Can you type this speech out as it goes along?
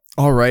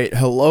All right,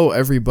 hello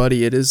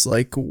everybody. It is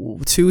like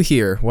 2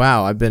 here.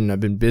 Wow, I've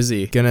been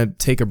busy. Gonna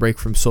take a break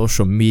from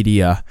social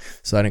media.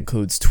 So that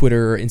includes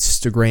Twitter,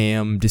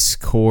 Instagram,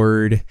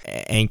 Discord,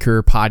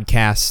 Anchor,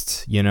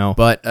 podcast,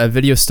 But a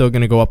video's still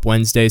gonna go up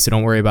Wednesday, so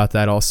don't worry about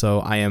that.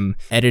 Also, I am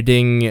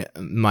editing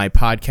my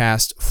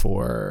podcast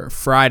for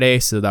Friday,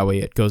 so that way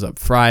it goes up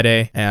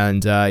Friday.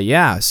 And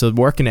so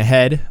working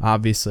ahead,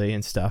 obviously,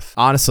 and stuff.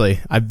 Honestly,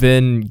 I've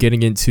been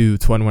getting into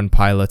 21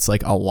 Pilots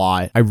like a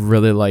lot. I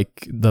really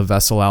like the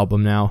Vessel album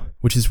now,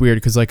 which is weird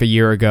because like a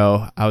year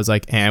ago I was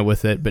like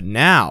with it, but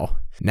now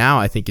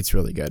I think it's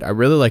really good. I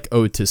really like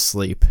Ode to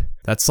Sleep.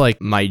 That's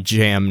like my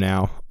jam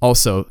now.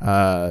 Also,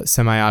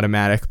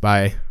 Semi-Automatic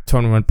by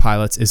 21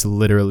 Pilots is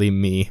literally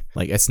me.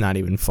 Like, it's not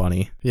even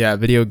funny. Yeah,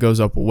 video goes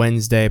up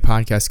Wednesday,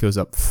 podcast goes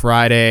up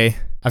Friday.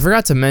 I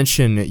forgot to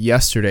mention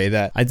yesterday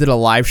that I did a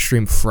live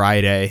stream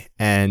Friday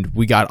and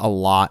we got a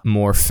lot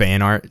more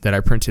fan art that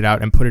I printed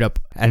out and put it up,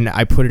 and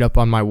I put it up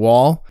on my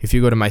wall. If you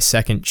go to my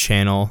second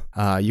channel,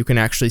 you can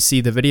actually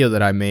see the video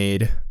that I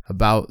made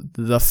about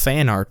the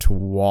fan art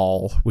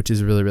wall, which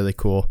is really, really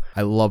cool.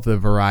 I love the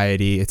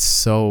variety. It's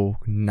so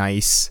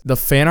nice. The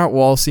fan art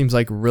wall seems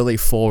like really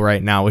full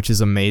right now, which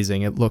is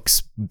amazing. It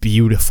looks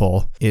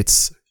beautiful.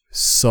 It's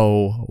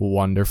so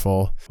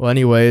wonderful. Well,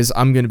 anyways,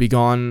 I'm gonna be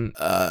gone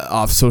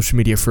off social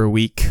media for a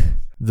week,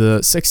 the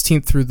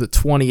 16th through the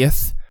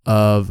 20th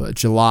of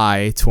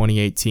July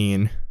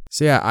 2018.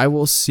 So yeah, I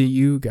will see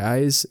you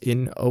guys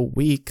in a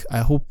week. I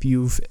hope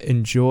you've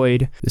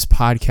enjoyed this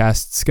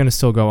podcast. It's going to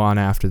still go on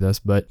after this,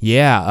 but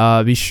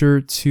yeah, be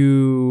sure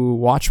to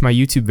watch my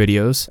YouTube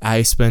videos.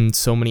 I spend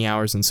so many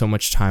hours and so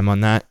much time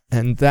on that,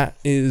 and that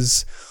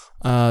is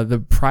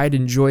the pride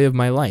and joy of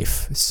my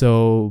life.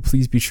 So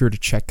please be sure to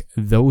check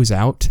those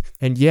out.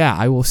 And yeah,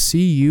 I will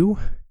see you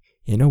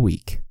in a week.